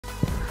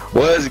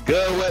What's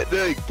good with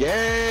the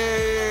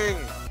gang?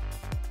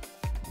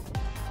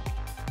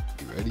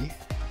 You ready?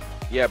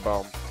 Yeah,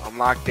 bro. I'm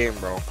locked in,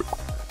 bro.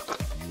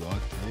 You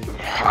locked in?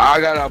 I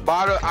got a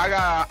bottle. I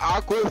got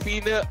an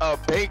Aquafina, a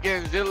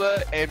bacon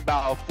zilla, and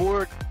about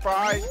 4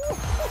 fries.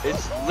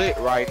 It's lit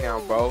right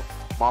now, bro.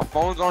 My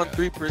phone's on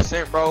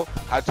 3%, bro.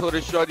 I told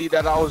a shorty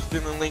that I was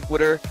finna link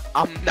with her.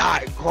 I'm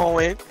not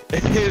going.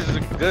 It's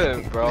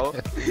good, bro.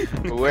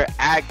 We're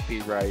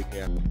active right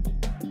now.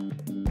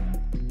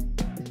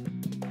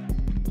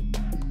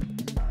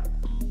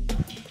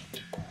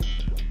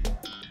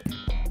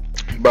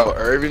 Bro,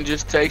 Irvin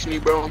just texted me,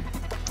 bro.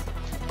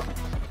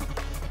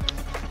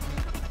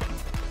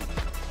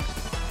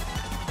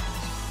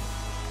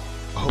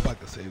 I hope I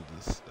can save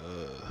this.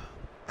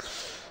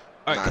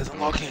 Alright, guys, I'm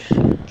locked in.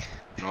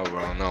 No,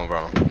 bro. No,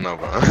 bro. No,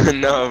 bro.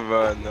 No,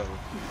 bro. No.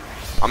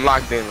 I'm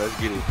locked in. Let's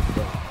get it.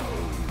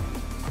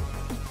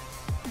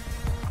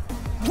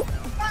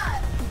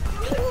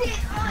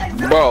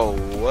 Bro,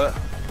 what?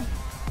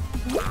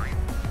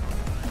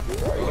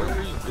 What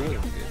are you doing?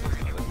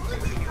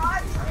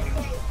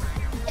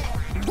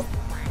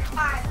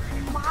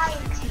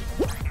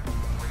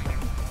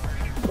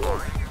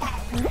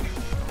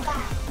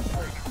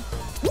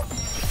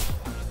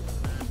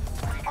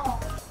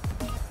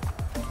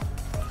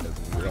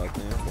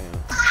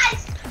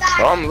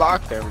 Bro, I'm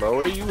locked in, bro.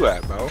 Where you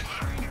at, bro?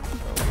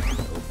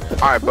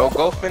 Alright, bro,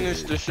 go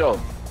finish the show.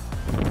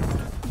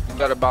 You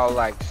got about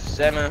like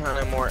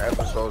 700 more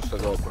episodes to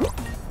go, bro.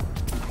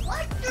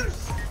 What?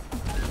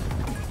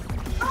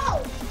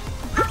 Oh,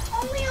 I'm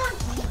only on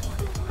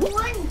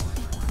one.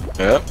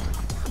 Yep.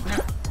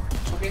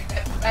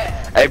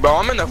 Hey, bro,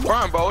 I'm in the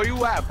front, bro. Where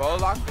you at, bro?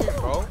 Locked in,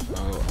 bro.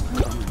 Oh,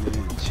 I'm coming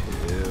in.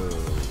 Chill.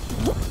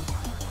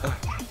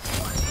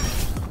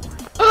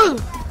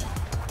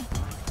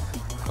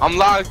 I'm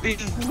locked in.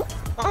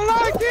 I'm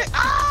locked in.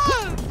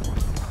 Ah!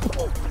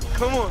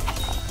 Come on.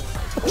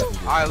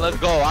 Alright, let's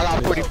go. I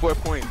got 44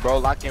 points, bro.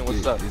 Lock in.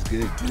 What's up? It's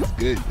good. It's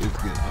good. It's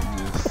good. I'm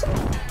just.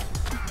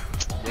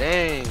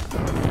 Dang.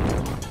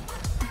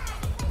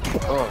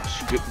 Oh,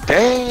 shit.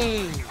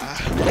 Dang.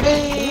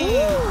 Dang.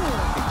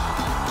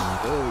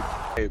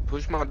 Hey,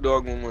 push my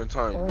dog one more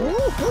time, bro.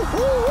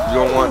 You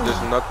don't want this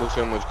knuckle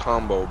sandwich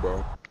combo,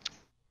 bro.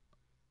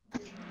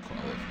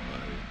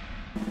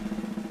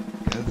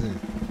 Cousin, you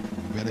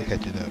better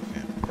catch it up,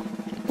 fam.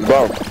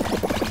 Bro,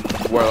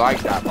 we're like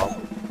that, bro.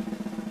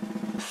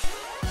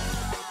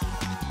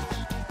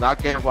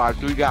 Knock in 5,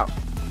 3 out.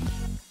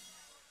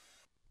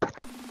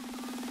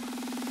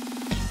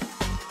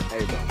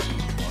 Hey, bro.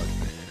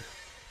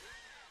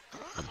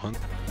 I'm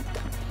hungry.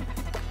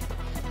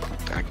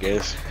 I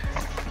guess.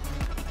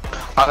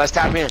 Oh, let's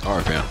tap in.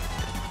 Alright, fam.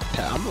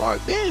 I'm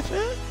locked in,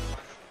 fam.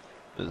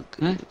 What's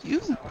good with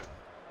you?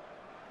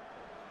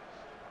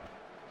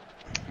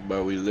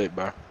 Bro, we lit,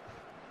 bro.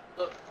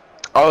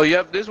 Oh,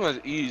 yep, this one's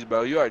easy,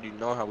 bro. You already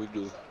know how we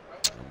do.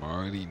 I'm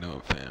already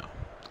know, fam.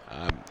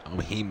 I'm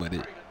Heem with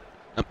it.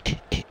 I'm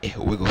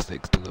wiggle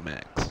sticks to the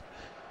max.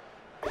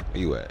 Where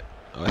you at?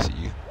 Oh, I see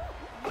you.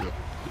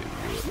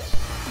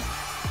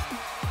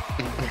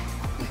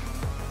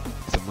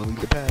 Someone leave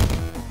the path.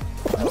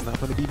 It's not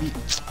gonna be me.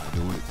 I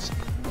do it.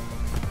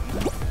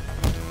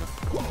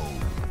 Whoa.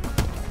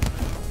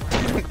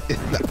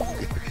 It's not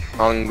good.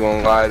 I'm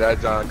gonna lie,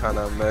 that John kind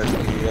of messed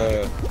me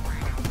up.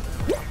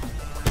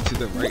 To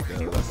the right,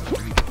 though. That's the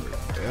funny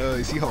part.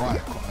 You see how I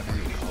quad it?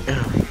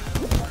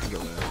 To the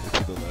left.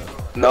 To the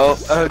left. No,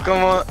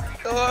 come on.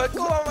 Come on,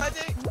 my G.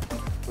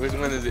 Which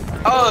one is it?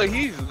 Oh,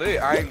 he's lit.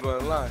 I ain't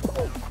gonna lie.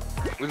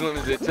 Which one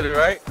is it? To the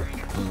right? To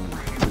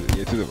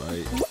the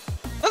right.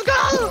 Let's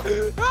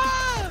go!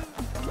 Ah!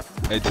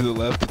 Hey, to the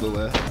left, to the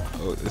left.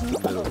 Oh, it's the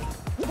middle.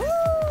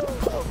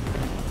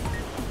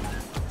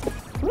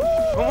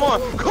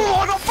 Come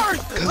on, no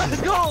first.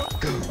 Let's go.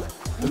 Go.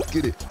 Let's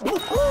get it.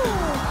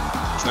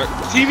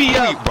 Tee me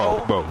up,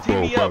 bro. Tee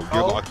me up, You're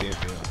bro. locked in,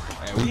 fam.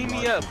 Hey, Tee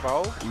me up,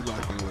 bro. We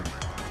locked in with it.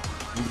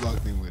 We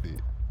locked in with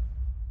it.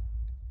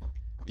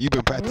 You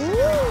been practicing.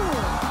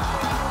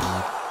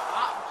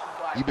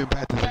 You been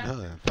practicing,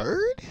 huh?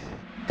 Third?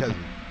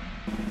 Cousin.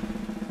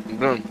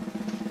 Done.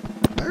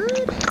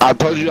 Third? I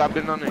told you I've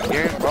been on the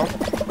game, bro.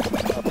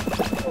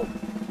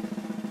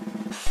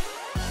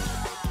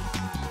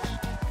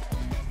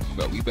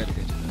 But we better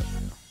get you that,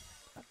 fam.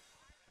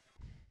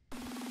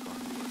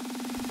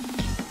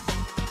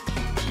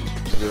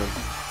 Yeah.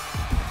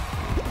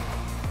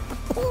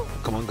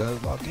 Come on,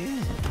 guys, lock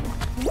in.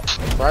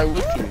 Right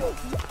with you.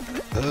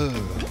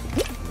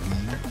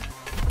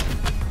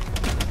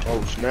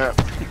 Oh, snap.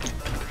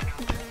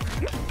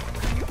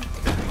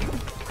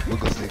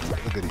 Wiggle sticks.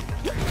 Look at it.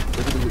 Look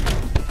at the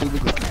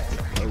wiggle sticks.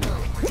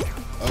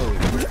 Oh.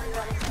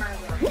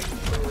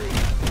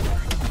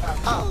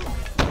 Oh.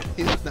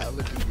 It's not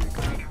looking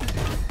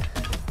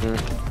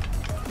good.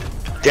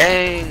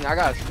 Dang, I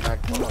got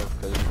smacked off.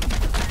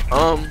 I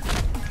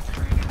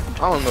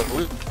don't know.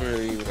 We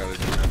really even gotta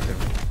do nothing.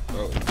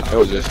 Bro, It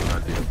was just an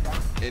idea.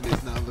 and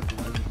it's not looking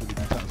like it's gonna be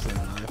top 7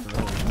 9 for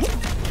the whole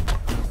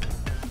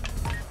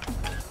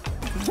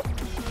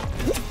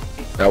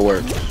That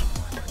works.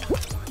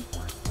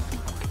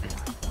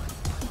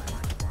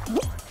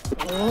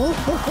 Oh,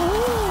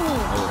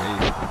 hey,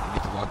 you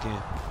need to walk in.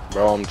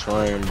 Bro, I'm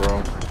trying,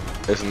 bro.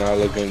 It's not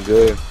looking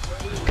good.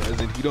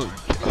 Cousin, you don't.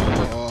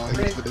 Oh,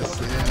 he's for the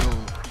sale.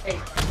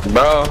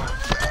 Bro,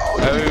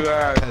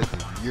 everywhere, Cousin,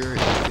 you're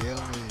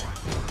selling.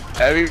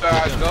 everywhere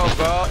I go,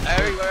 bro.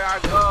 Everywhere I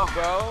go,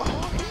 bro.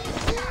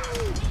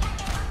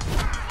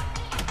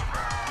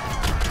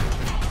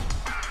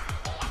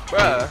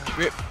 Bruh.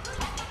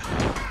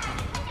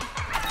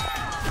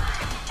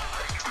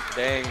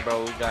 Dang,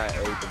 bro, we got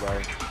 8,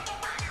 bro.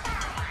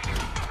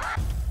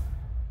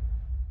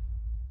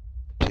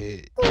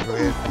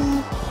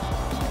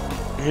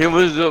 He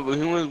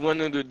was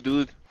one of the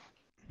dudes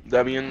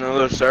that be in a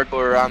little circle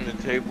around the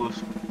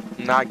tables,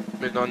 not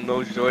giving on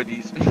no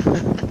shorties.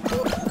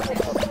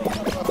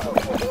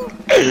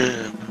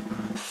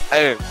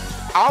 Hey,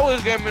 I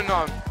was gaming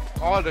on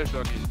all the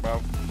shorties, bro.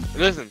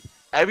 Listen,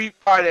 every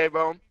Friday,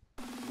 bro,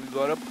 we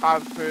go to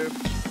Pop's crib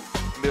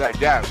and be like,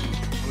 Dad,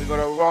 can we go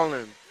to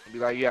Rollin? And be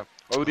like, yeah.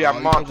 Or we be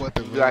at Mom's,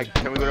 be like,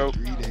 can we go to...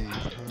 3 days.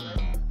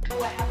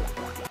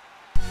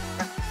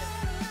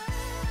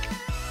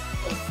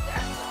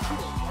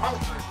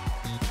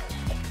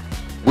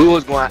 We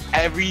was going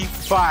every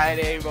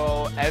Friday,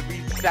 bro, every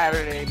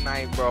Saturday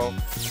night, bro,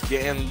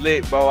 getting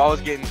lit, bro. I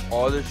was getting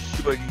all the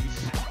shorties.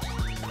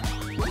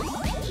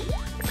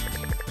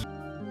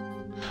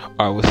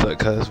 Alright, what's up,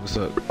 cuz? What's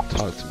up?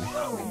 Talk to me.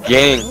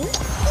 Gang.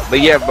 But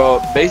yeah, bro,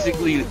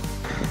 basically,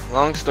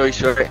 long story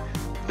short,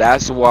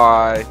 that's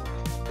why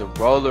the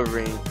roller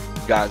rink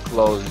got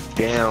closed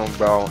down,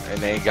 bro, and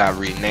they got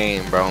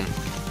renamed, bro,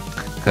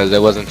 because they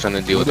wasn't trying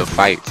to deal with the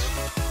fights.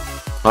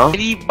 Huh?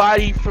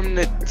 Anybody from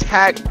the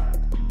tag...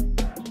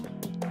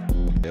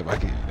 Yeah, I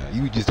can,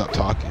 you just stop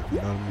talking, you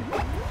know what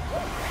I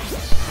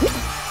mean?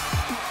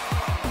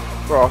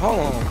 Bro, hold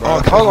on, bro.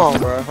 Oh, hold on,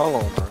 bro. Hold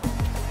on, bro.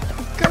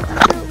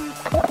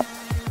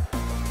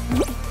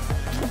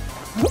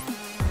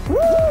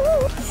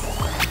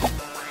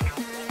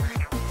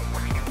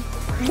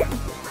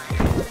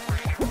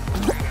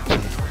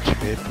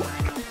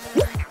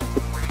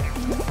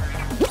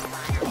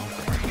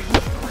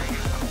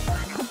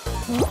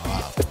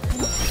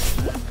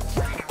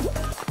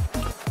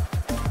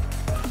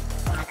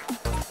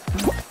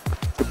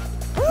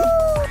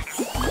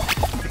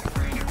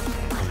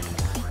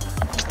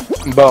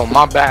 Bro,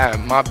 my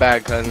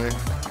bad, cousin.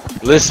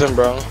 Listen,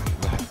 bro.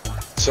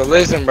 So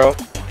listen, bro.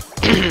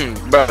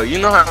 Bro, you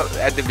know how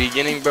at the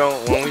beginning, bro,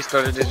 when we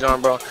started this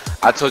joint, bro,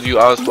 I told you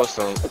I was supposed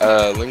to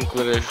link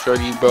with a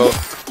shorty, bro,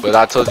 but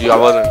I told you I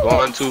wasn't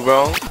going to,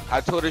 bro.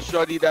 I told a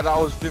shorty that I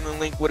was finna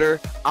link with her.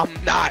 I'm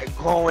not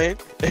going.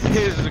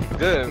 It's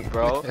good,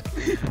 bro.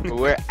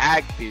 We're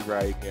active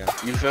right now.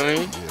 You feel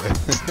me?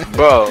 Yeah.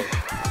 Bro.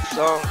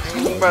 So,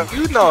 bro,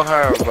 you know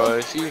her, bro.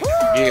 She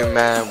getting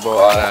mad, bro,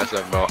 all that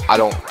stuff, bro. I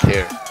don't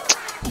care.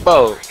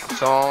 Bro,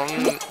 so,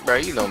 bro,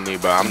 you know me,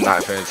 bro. I'm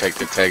not finna take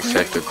the text,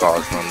 check the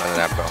calls, no, none of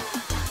that, bro.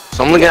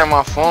 So I'm looking at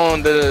my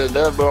phone,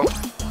 bro.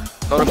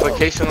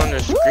 Notification on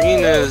the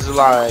screen is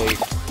like,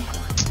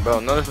 bro,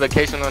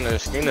 notification on the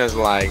screen is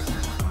like,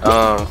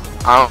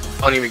 I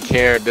don't even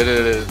care,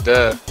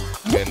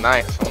 good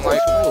night. So I'm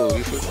like, ooh,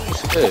 you feel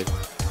good.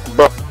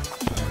 Bro,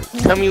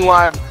 tell me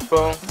why,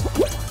 bro.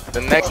 The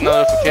next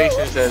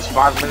notification says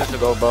 5 minutes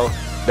ago, bro.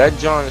 That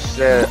John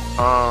said,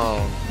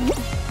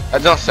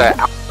 that John said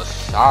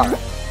outside.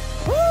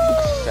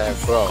 I said,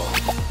 bro,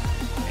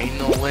 ain't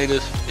no way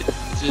this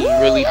is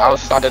really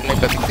outside the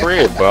nigga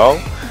crib, bro.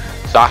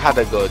 So I had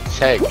to go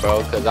check,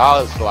 bro, cause I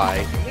was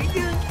like,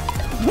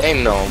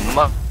 ain't no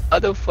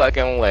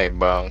motherfucking way,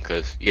 bro.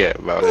 Cause yeah,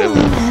 bro,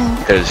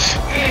 cause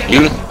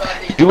you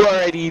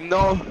already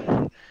know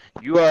how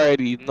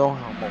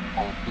I'm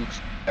gonna do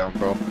down,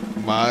 bro.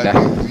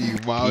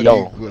 Molly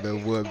gonna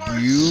whoop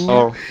you,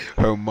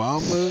 her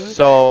mama,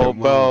 so her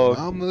bro,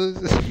 mamas.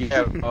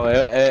 yeah,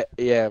 bro,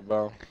 yeah,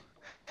 bro.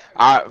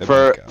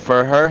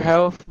 For her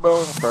health,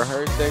 bro, for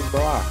her sake,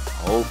 bro, I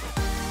hope,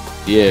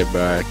 yeah,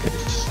 bro,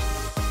 cause,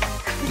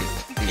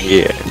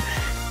 yeah.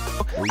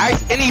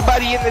 Ask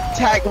anybody in the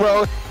tag,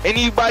 bro,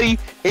 anybody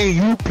in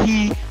UP,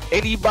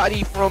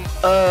 anybody from,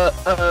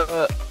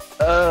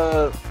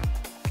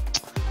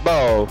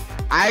 bro,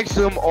 I asked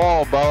them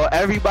all, bro.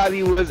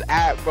 Everybody was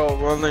at, bro,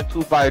 Rolling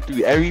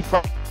 253 every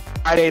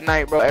Friday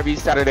night, bro, every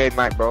Saturday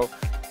night, bro,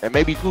 and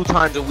maybe 2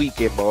 times a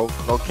weekend, bro.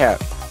 No cap.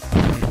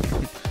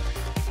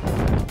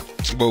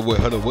 But what?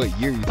 Hold on. What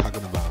year you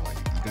talking about?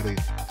 Like,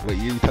 what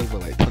year you talking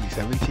about? Like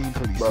 2017,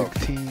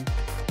 2016?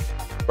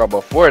 Bro,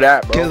 before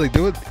that, bro. Cause like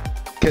do it.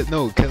 Cause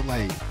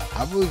like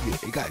I believe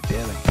it got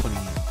dead like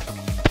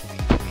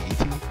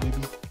 2018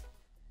 maybe.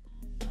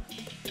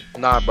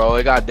 Nah, bro,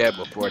 it got dead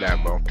before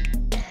that, bro.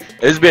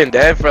 It's been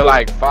dead for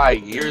like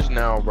 5 years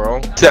now, bro.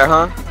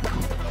 Huh?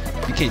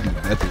 You can't do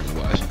nothing in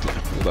Washington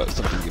without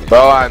something getting.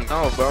 Bro, I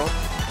know, bro.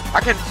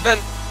 I can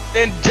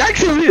in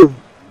Jacksonville.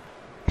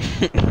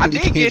 I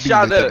did get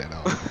shot up.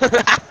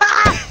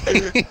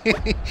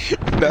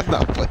 That's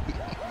not funny.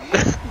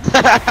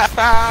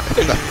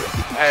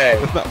 Hey,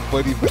 that's not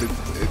funny, but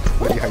it's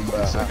funny how you do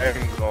I something.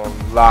 ain't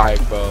gonna lie,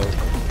 bro.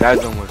 That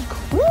one was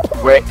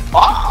great.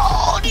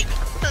 Oh,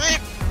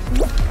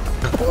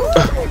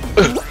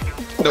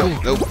 No,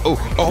 no,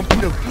 I'm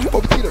Peter.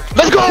 Oh, Peter.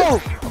 let's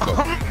go!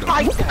 No,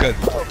 My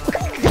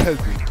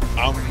cousin,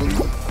 I'm really,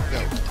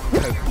 no,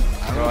 cousin.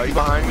 Bro, are you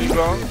behind me,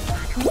 bro?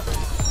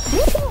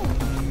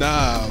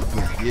 Nah,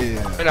 but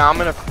yeah.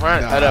 I'm in the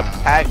front of the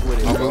pack with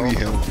it, I'm bro. really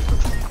him.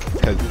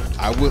 Cause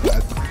I was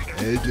at the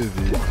edge of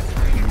it,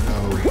 you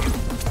know.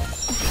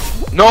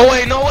 No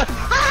way, no way.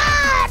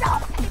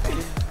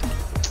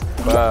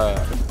 Bruh.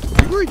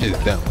 We were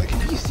just dumb. Like,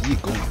 if you see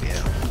it going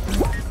down.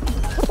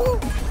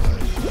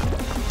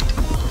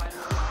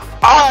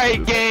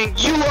 Alright, gang,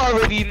 you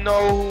already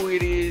know who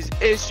it is.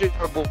 It's your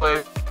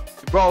boy,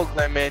 Bro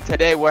Clement.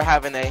 Today we're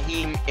having a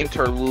Heem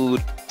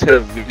interlude to the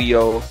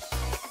video.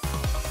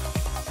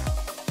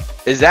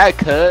 Is that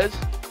cuz?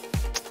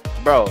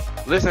 Bro,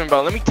 listen,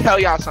 bro, let me tell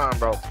y'all something,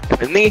 bro.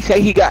 The nigga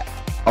say he got.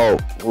 Oh,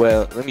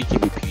 well, let me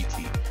keep it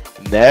PT.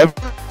 Never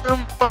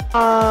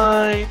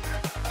mind.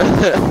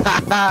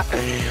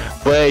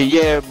 But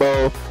yeah,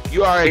 bro,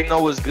 you already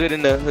know what's good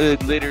in the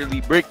hood.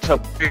 Literally, brick to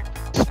brick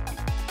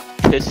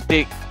to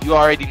stick. You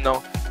already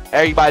know.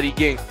 Everybody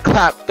getting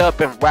clapped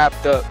up and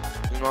wrapped up.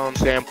 You know what I'm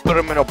saying? Put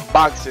them in a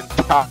box and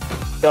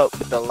chopped up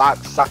with the lock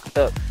socked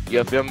up.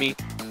 You feel me?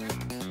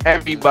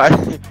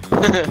 Everybody.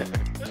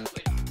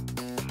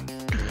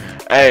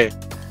 Hey,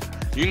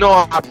 you know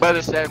what my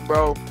brother said,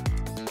 bro?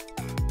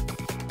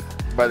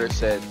 Brother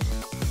said,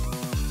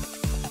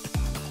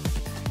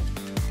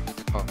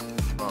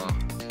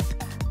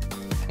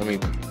 let me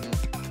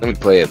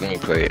play it. Let me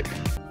play it.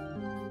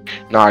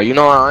 Nah, you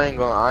know what?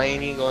 I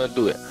ain't even gonna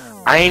do it.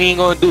 I ain't even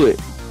gonna do it.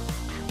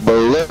 But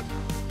look,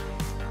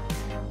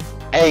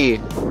 hey,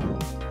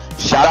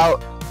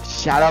 shout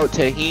out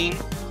to Heem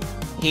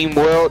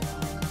World.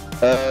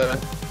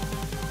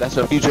 That's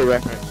a future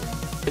reference.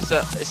 It's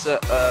a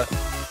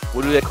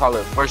what do they call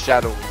it?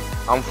 Foreshadowing.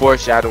 I'm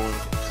foreshadowing.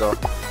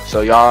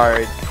 So y'all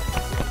already,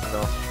 you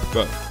know,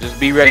 But just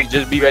be ready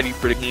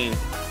for the Heem.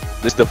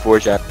 This the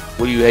foreshadow.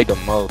 What do you hate the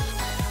most?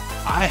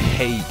 I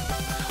hate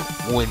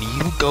when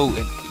you go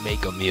and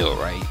make a meal,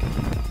 right?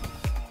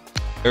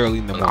 Early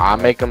in the morning. I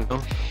make them.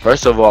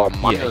 First of all,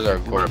 my Yeah. meals are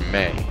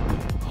gourmet.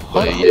 Hold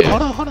But on, yeah.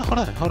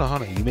 hold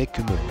on. You make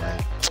a meal,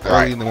 right?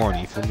 Right. Early in the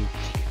morning, you feel me?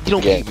 You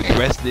don't Yeah. eat the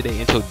rest of the day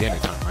until dinner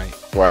time, right?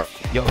 Right.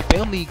 Your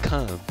family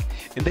come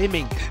and they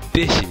make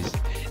dishes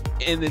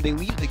and then they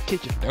leave the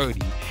kitchen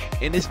dirty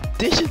and it's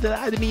dishes that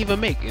I didn't even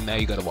make and now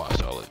you gotta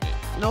wash all of it.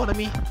 You know what I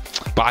mean?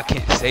 But I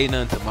can't say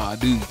nothing to my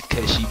dude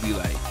because she be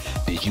like,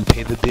 did you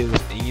pay the bills?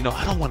 And you know,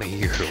 I don't want to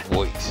hear her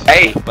voice.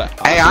 Hey, but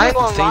hey, also I at ain't the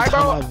gonna same lie,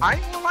 bro. time, I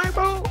ain't gonna lie,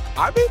 bro.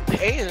 I've been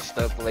paying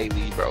stuff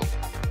lately, bro.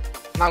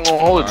 I'm not gonna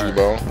hold you,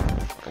 bro.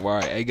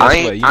 Right, hey,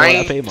 guess what? You know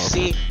I pay my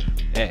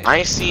I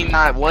ain't seen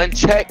not one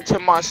check to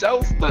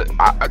myself, but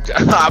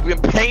I've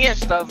been paying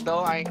stuff though.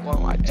 I ain't gonna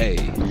lie to you.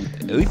 Hey,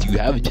 at least you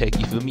have a check,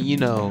 you feel me? You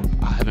know,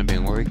 I haven't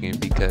been working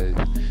because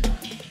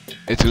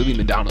it's really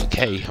been down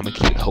okay. I'm gonna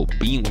keep it whole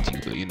being with you,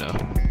 but you know.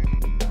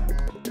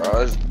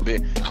 Bro,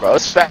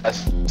 it's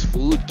fast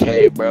food,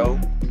 K, bro.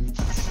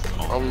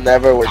 I'm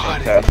never working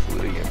fast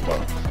food again, bro.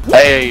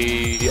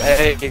 Hey,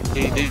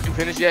 did you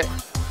finish yet?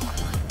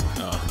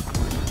 No,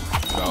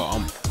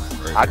 I'm.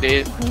 I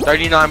did.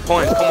 39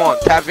 points. Come on,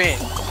 tap in.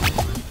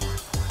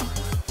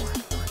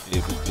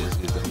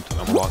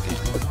 I'm walking.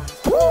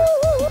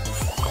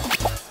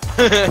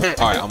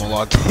 Alright, I'm gonna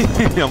lock in.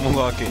 I'm gonna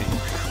lock in.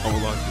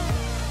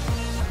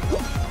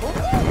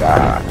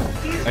 God.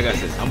 Like I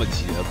said, I'm gonna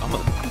cheat up. I'm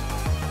gonna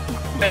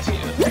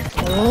cheat up.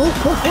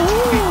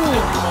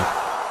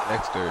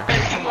 Next turn.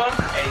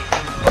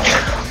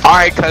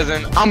 Alright,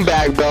 cousin, I'm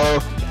back, bro.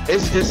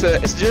 It's just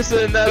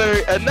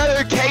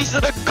another case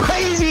of the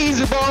crazies,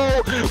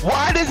 bro.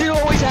 Why does it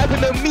always happen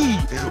to me?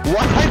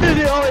 Why does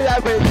it always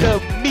happen to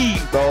me,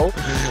 bro?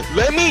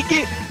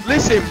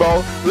 Listen,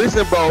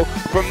 bro.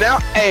 From now,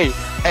 hey,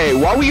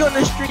 while we on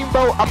the stream,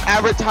 bro, I'm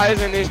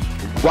advertising this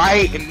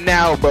right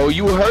now, bro.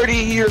 You heard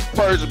it here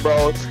first,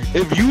 bro.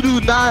 If you do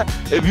not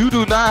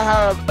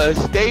have a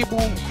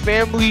stable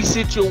family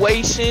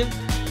situation,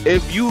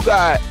 if you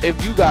don't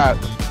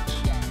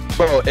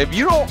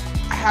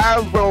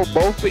have, bro,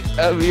 both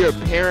of your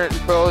parents,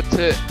 bro,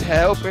 to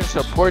help and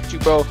support you,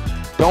 bro,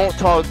 don't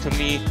talk to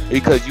me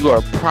because you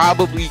are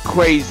probably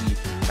crazy.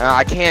 And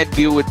I can't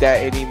deal with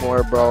that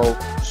anymore, bro.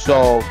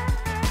 So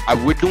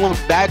we're doing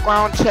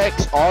background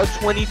checks all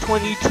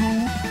 2022.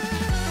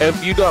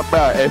 If you don't,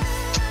 bro,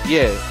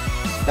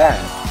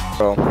 that,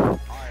 bro.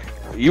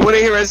 You wanna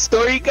hear a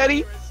story,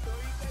 Cuddy?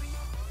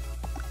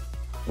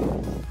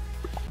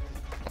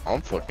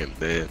 I'm fucking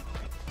dead,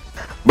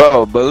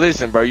 bro. But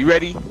listen, bro, you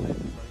ready?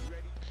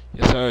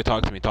 Yes, sir.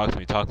 Talk to me. All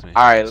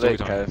right, look,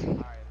 cuz.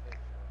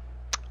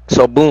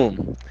 So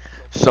boom.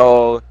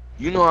 So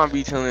you know I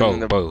be telling bro,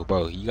 them,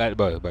 bro. You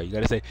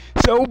gotta say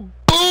so.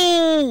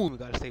 Boom. You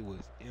gotta say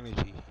with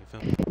energy. You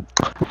feel me?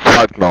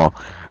 Fuck no.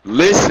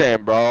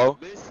 Listen, bro.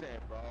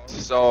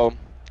 So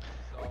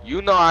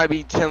you know I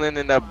be chilling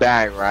in the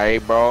back,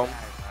 right, bro?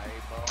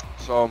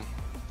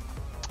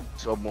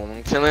 So boom,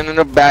 I'm chilling in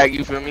the back.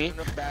 You feel me?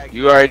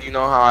 You already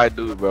know how I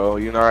do, bro.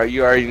 You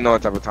already know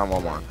what type of time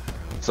I'm on.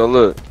 So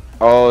look,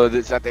 oh,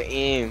 this at the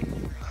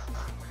end.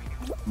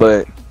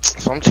 But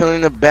so I'm chilling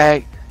in the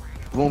back.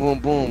 Boom, boom,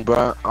 boom,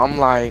 bro. I'm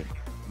like,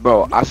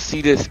 bro, I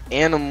see this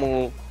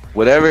animal,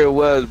 whatever it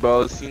was,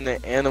 bro. Seen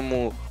the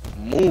animal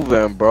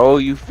moving, bro.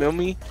 You feel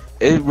me?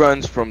 It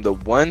runs from the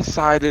one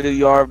side of the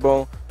yard,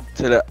 bro,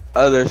 to the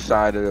other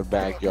side of the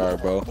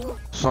backyard, bro.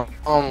 So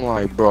I'm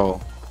like,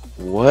 bro,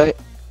 what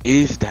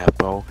is that,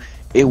 bro?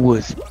 It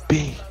was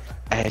big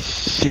as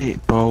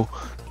shit, bro.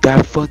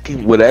 That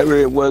fucking whatever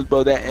it was,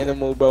 bro. That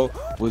animal, bro,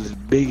 was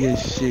big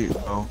as shit,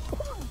 bro.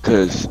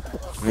 Cause,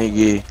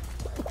 nigga,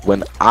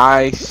 when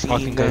I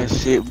seen that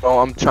shit, bro,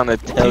 I'm trying to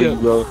tell you,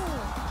 bro.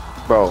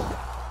 Bro,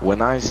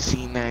 when I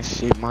seen that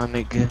shit, my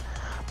nigga,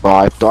 bro,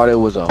 I thought it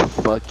was a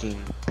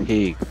fucking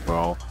pig,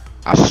 bro.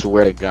 I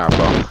swear to God,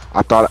 bro.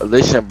 I thought,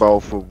 listen, bro,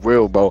 for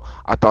real, bro.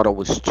 I thought I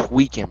was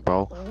tweaking,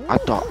 bro. I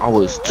thought I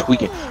was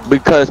tweaking.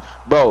 Because,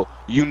 bro,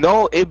 you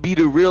know it be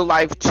the real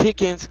life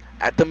chickens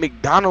at the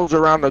McDonald's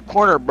around the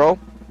corner, bro.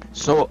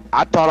 So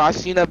I thought I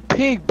seen a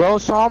pig, bro.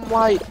 So I'm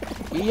like,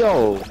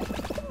 yo,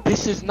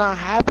 this is not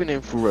happening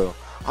for real.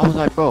 I was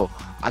like, bro,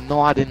 I know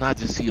I did not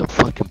just see a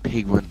fucking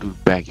pig run through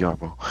the backyard,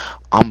 bro.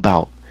 I'm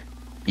about,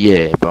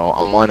 yeah, bro,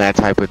 I'm on that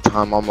type of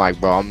time. I'm like,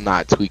 bro, I'm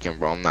not tweaking,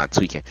 bro. I'm not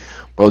tweaking.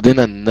 Bro, then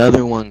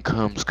another one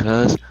comes,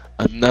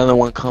 another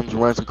one comes,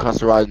 runs across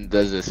the road and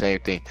does the same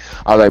thing.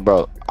 I was like,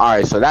 bro,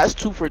 alright, so that's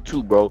 2 for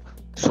 2, bro.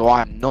 So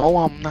I know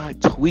I'm not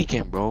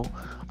tweaking, bro.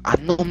 I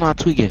know I'm not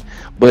tweaking.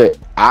 But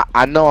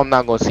I know I'm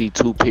not gonna see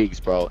 2 pigs,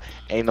 bro.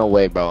 Ain't no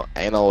way, bro.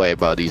 Ain't no way,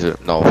 bro. These are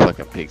no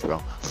fucking pigs,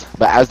 bro.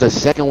 But as the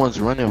second one's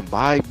running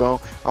by,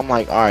 bro, I'm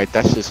like, alright,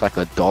 that's just like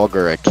a dog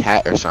or a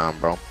cat or something,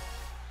 bro.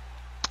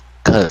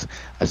 Cause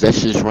as that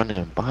shit's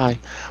running by,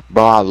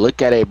 bro, I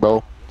look at it,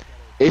 bro.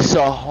 It's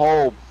a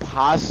whole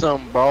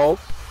possum, bro.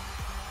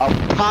 A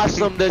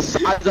possum the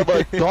size of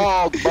a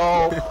dog,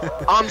 bro.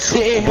 I'm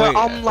sitting here,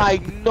 I'm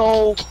like,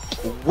 no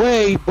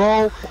way,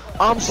 bro.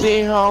 I'm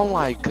sitting here, I'm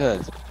like,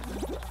 cuz.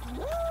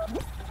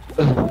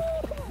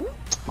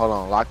 Hold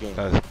on, lock in.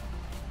 That's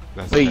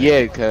but crazy.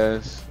 yeah,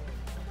 cuz.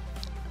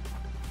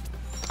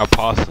 A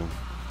possum.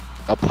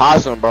 A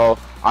possum, bro.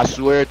 I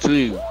swear to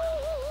you.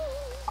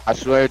 I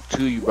swear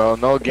to you, bro.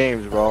 No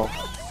games, bro.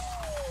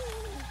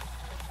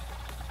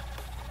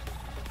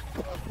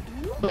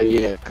 But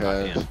yeah,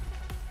 cuz.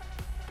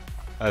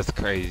 That's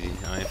crazy.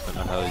 I ain't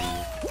finna hold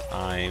you.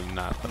 I'm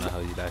not finna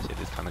hold you. That shit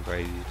is kinda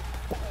crazy.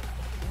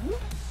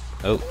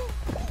 Oh.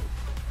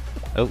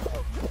 Oh.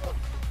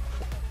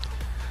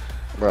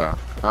 Bruh.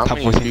 How Top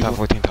many 14, people? top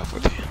 14, top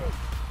 14.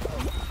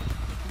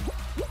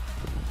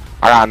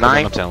 I got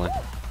 9. I'm telling.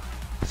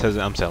 It says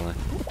I'm telling.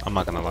 I'm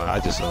not gonna lie. I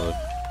just saw it.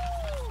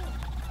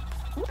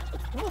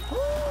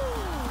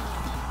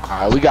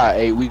 Alright, we got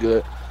 8. We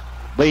good.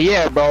 But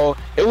yeah, bro,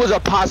 it was a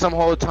possum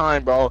whole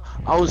time, bro.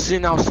 I was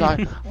sitting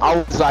outside. I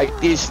was like,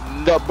 this,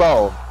 no,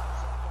 bro.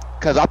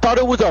 Cause I thought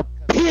it was a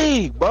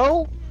pig,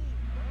 bro.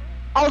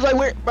 I was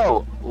like,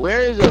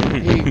 where is a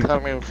pig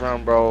coming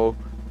from, bro?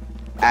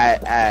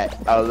 At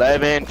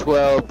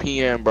 11:12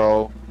 p.m.,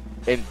 bro,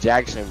 in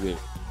Jacksonville.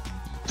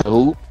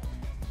 So,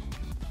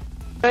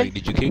 Wait,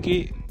 did you kick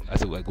it? I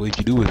said, like, what did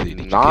you do with it? Did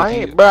you nah,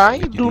 kick it? bro, I What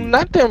ain't did do you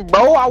nothing,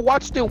 bro. I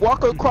watched it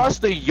walk across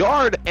the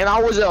yard, and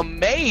I was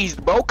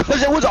amazed, bro,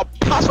 cause it was a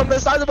possum the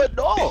size of a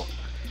dog.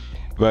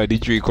 Bro,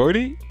 did you record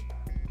it?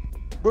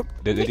 Bro,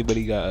 Did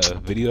anybody got a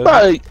video of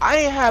bro, it? I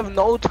ain't have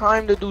no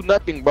time to do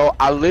nothing, bro.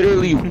 I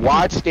literally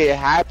watched it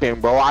happen,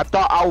 bro. I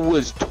thought I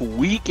was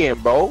tweaking,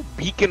 bro,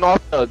 beaking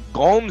off the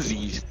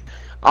gomsies.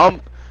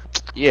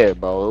 Yeah,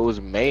 bro, it was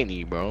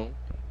many, bro.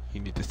 You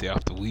need to stay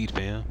off the weed,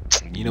 fam.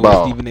 You know Bro.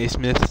 what Stephen A.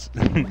 Smith's?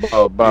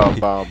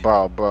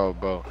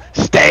 bro.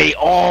 Stay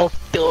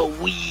off the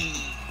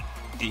weed.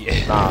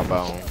 Yeah. Nah,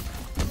 bro.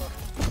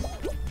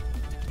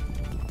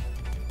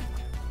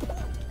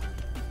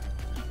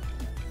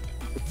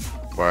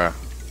 Bruh.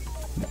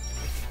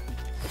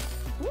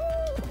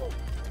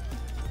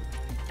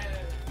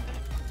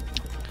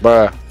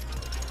 Bruh.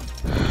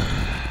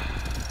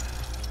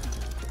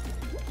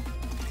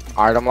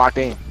 Alright, I'm locked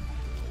in.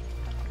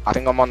 I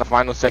think I'm on the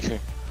final section.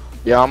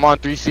 Yeah, I'm on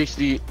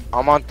 360.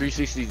 I'm on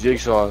 360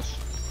 jigsaws.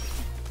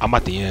 I'm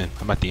at the end.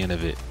 I'm at the end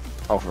of it.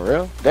 Oh, for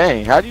real?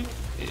 Dang, how'd you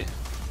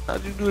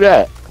do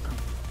that?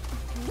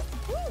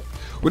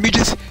 When you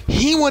just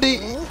he want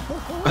it.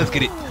 Let's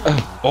get it.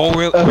 Oh,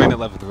 we're in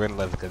 11. We're in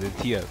 11 because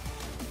it's here.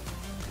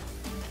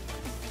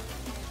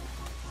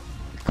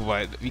 Come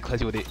on, we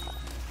clutch with it.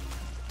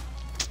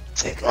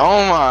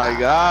 Oh my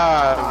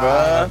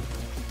god,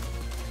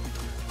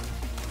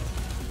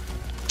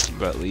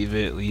 Bro, leave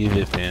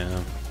it,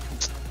 fam.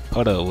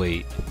 Hold up,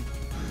 wait.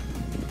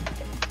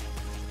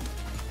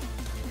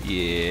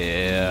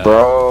 Yeah.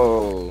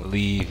 bro.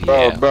 Leave,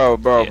 Bro, yeah.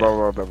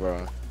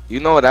 bro. You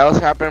know what else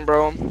happened,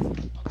 bro?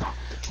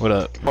 What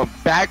up? For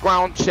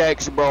background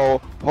checks,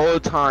 bro, whole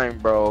time,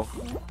 bro.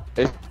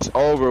 It's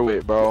over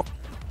with, bro.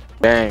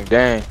 Dang.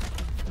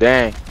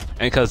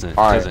 Hey, cousin,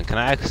 All cousin, can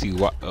I ask you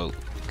why? Oh,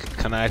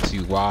 can I ask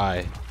you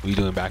why We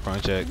doing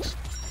background checks.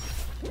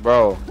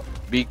 Bro,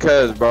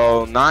 because,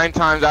 bro, 9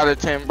 times out of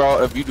 10,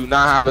 bro, if you do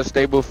not have a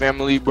stable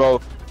family,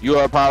 bro, you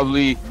are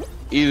probably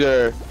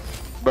either,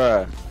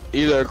 bruh,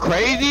 either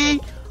crazy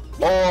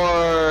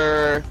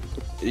or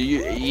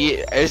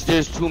it's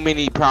just too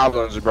many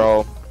problems,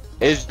 bro.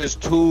 It's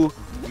just too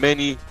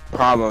many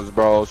problems,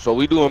 bro. So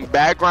we doing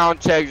background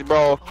checks,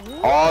 bro.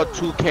 All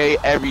 2K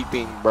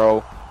everything,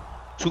 bro.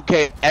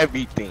 2K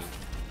everything.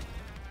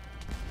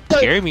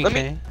 Scare me,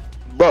 King.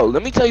 Bro,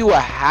 let me tell you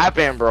what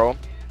happened, bro.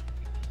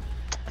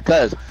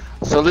 Cause,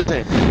 so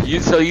listen,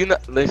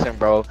 listen,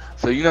 bro.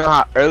 So you know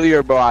how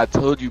earlier, bro, I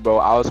told you, bro,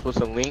 I was supposed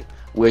to link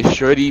with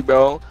Shorty,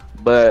 bro,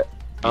 but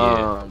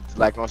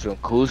like on some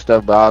cool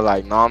stuff, but I was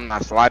like, no, I'm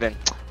not sliding,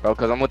 bro,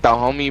 cause I'm with the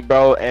homie,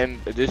 bro,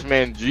 and this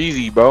man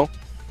Jeezy, bro.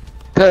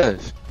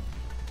 Cause,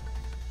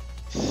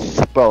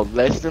 bro,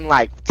 less than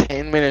like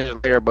 10 minutes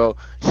later, bro,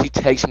 she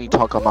texts me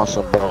talking about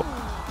some, bro,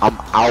 I'm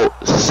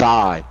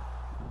outside.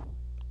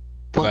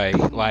 Like,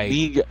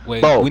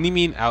 wait, bro, when you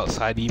mean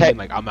outside, do you mean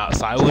like I'm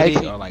outside with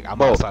it, or like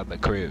I'm outside the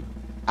crib?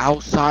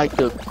 Outside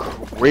the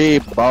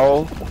crib,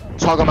 bro.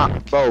 Talking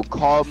about, bro,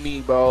 called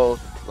me, bro,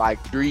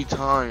 like 3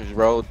 times,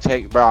 bro.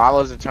 Bro, I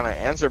wasn't trying to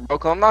answer, bro,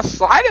 cause I'm not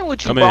sliding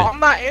with you, bro. I'm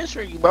not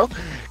answering you, bro.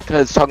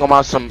 Cause talking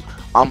about some,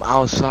 I'm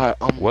outside.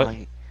 I'm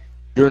like,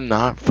 you're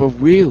not for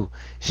real.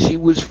 She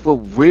was for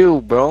real,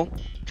 bro.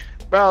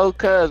 Bro,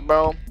 cause,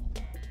 bro,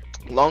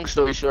 long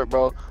story short,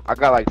 bro, I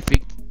got like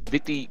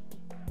 50,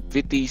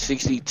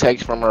 60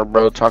 texts from her,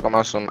 bro, talking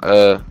about some,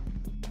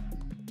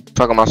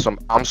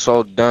 I'm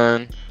so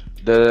done,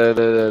 you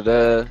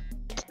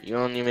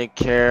don't even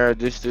care,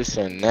 this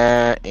and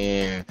that,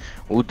 and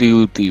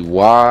woody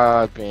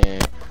wop,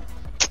 and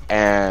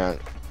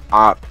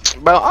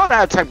bro, all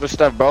that type of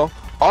stuff, bro.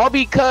 All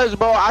because,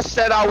 bro, I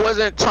said I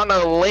wasn't trying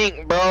to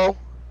link, bro.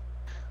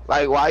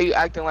 Like, why you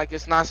acting like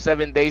it's not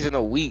 7 days in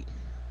a week?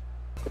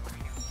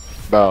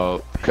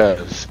 Bro,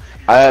 cause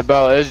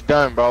bro, it's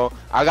done, bro.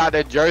 I got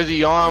the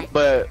jersey on,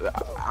 but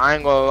I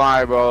ain't gonna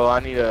lie, bro. I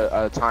need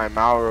a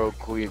timeout real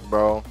quick,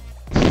 bro.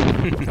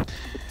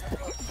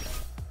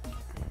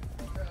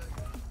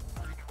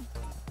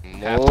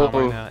 Halftime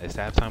right now. It's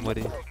halftime with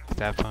it. It's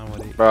halftime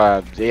with it.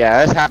 Bro,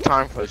 yeah, it's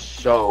halftime for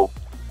sure.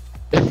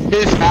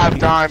 It's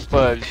halftime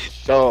for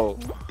sure.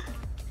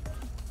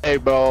 Hey,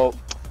 bro,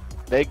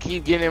 they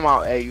keep getting him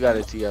out. Hey, you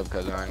gotta tee up,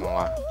 cause I ain't gonna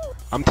lie.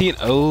 I'm teeing.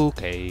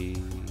 Okay.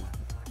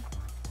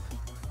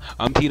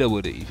 I'm teed up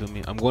with it, you feel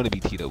me? I'm going to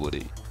be teed up with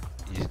it.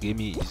 Just give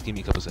me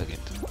a couple seconds.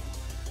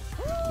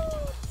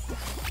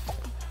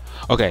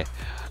 Okay,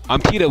 I'm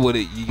teed up with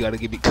it. You gotta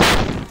give me.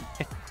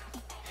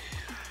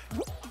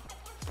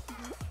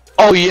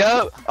 Oh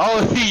yep.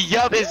 Oh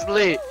yep. It's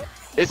lit.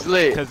 It's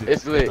lit.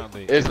 It's lit.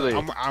 It's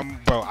lit.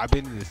 Bro. I've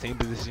been in the same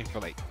position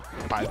for like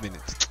 5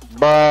 minutes.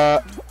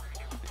 Bruh.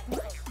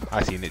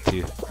 I seen it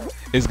too.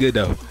 It's good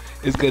though.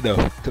 It's good though.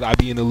 Cause I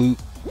be in the loop.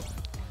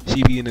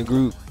 She be in the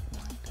group.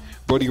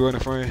 Brody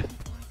running friend.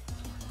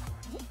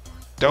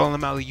 Throwing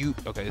them out of you.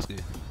 Okay, it's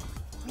good.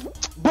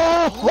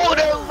 Bro,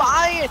 they're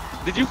lying.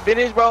 Did you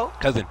finish, bro?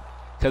 Cousin,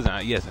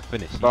 yes, I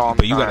finished. Bro,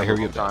 but you gotta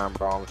hurry up. I'm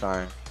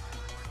trying.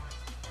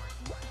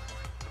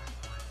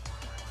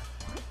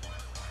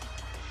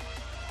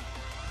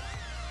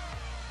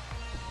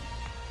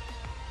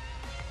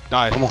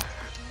 Nice. Come on.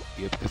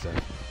 Yeah, because I.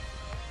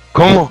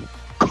 Come on.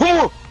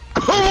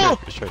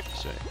 That's right.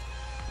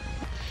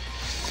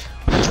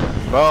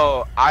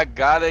 Bro, I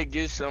gotta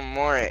get some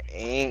more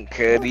ink,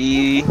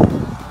 Cuddy.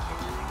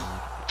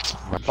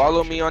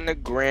 Follow me on the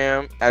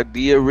gram at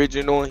the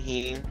original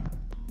Heem.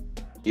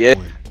 Yeah,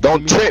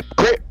 don't trip,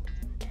 grip.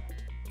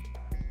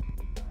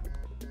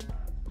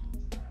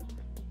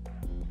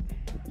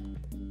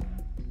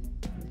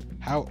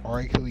 How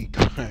R. Kelly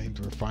crimes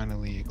were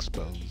finally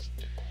exposed.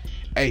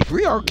 Hey,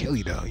 free R.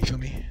 Kelly though, you feel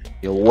me?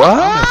 Yo,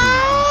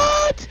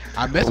 what?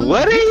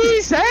 What are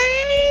you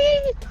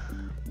saying?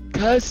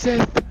 Cuz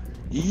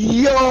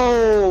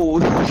yo,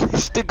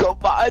 this nigga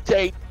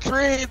Maj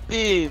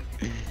tripping.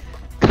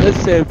 Cuz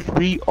said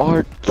free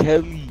R.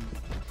 Kelly.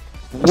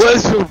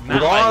 What's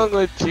wrong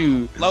with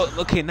you?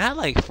 Okay, not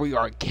like free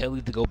R.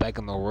 Kelly to go back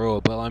in the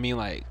world, but I mean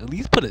like at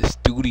least put a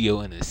studio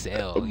in a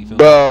cell. You feel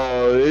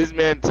bro, this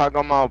man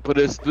talking about put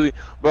a studio.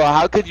 Bro,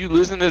 how could you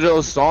listen to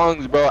those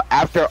songs, bro,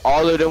 after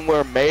all of them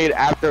were made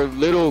after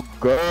little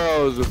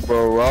girls,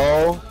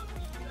 bro?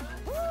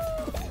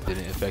 It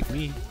didn't affect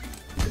me.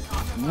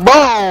 Bro,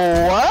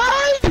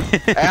 what?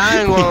 I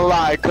ain't gonna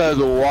lie, cuz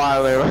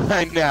wildin'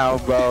 right now,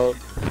 bro.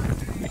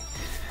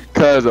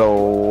 Cuz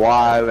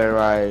wildin'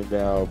 right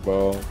now,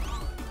 bro.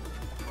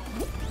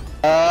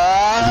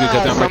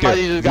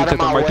 Somebody just got in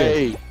my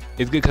way.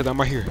 It's good cuz I'm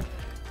right here.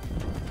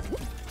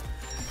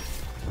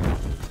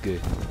 It's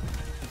good.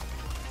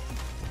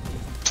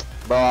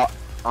 Bro,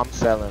 I'm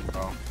selling,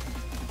 bro.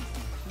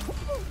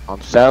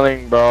 I'm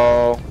selling,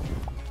 bro.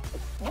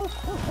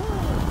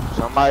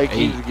 Somebody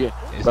keeps getting.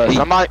 Bro,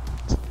 somebody.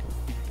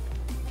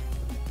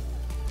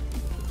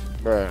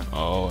 Bro.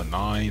 Oh,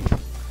 9.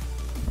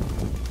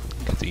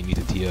 Cause you need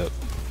to tee up.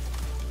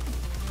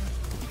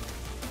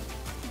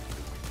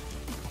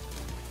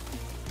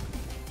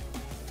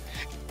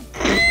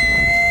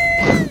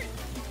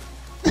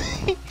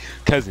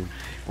 Cousin,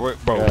 bro,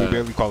 we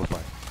barely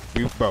qualified.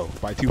 Bro,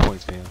 by 2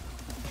 points, fam.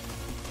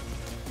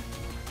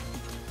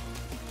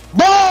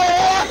 Bro!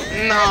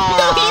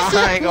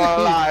 I ain't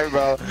gonna lie,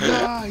 bro.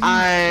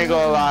 I ain't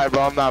gonna lie,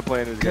 bro. I'm not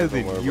playing this game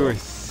no more, Cousin, you're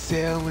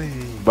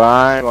selling. But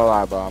I ain't gonna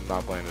lie, bro. I'm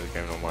not playing this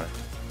game no more.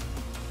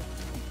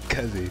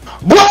 Cousin.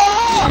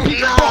 Nah.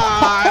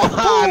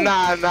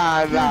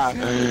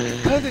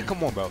 Cousin,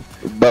 come on, bro.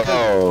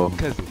 Bro.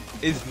 Cousin,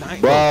 it's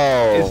 9.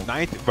 Bro. It's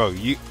 9th, bro.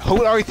 You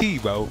hold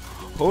RT, bro.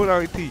 Hold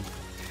RT.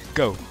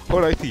 Go.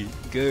 Hold RT.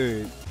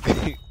 Good.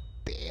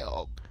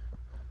 Damn.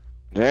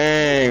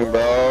 Dang,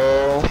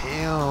 bro.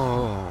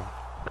 Damn.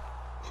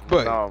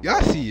 But No,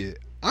 y'all see it.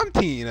 I'm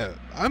teeing up.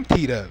 I'm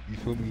teed up. You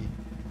feel me?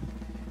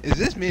 Is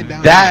this man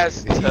down?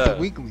 That's here? Is he tough.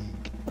 the weak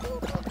league?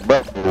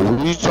 Bro,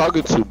 who you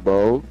talking to,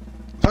 bro?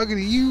 Talking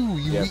to you.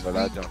 You Yeah, weak but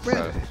that league jump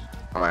brother. sucks.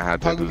 I might have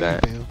to Talking do to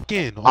that. you, fam.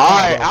 Again.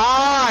 Alright.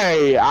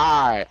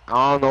 I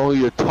don't know who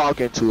you're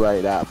talking to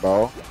like that,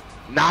 bro.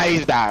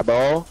 Nice that,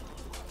 bro.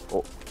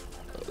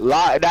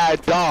 Like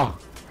that, dog.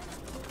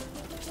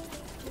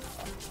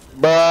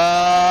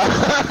 Bruh.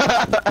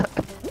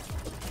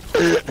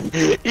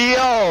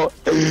 Yo.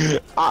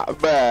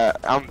 Man,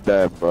 I'm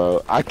dead,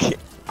 bro. I can't.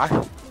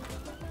 Huh?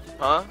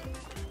 Alright,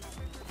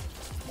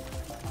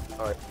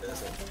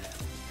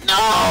 no!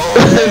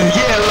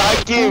 Yeah,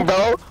 like you,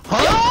 bro.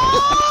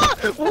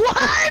 Huh?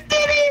 What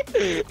did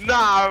he?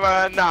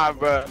 Nah,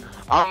 bro.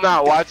 I'm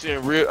not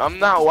watching real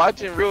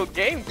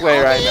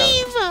gameplay right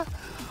now.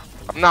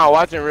 I'm not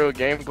watching real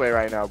gameplay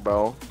right now,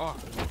 bro. Oh.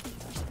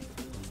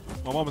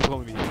 My mom is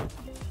calling me.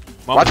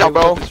 Watch out,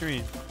 bro. The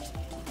stream.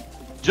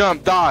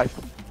 Jump, dive.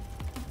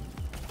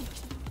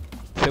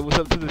 Say what's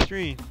up to the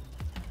stream.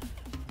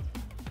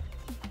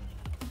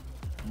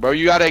 Bro,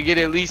 you gotta get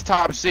at least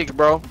top 6,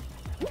 bro.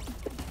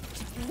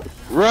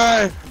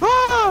 Run!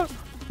 Ah!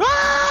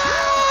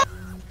 Ah!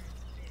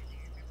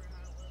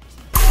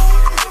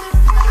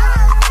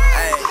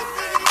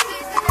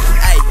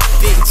 Hey,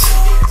 bitch.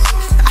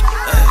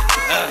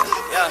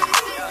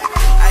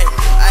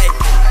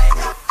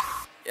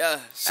 Yeah,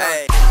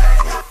 hey.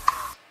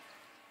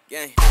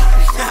 Gang.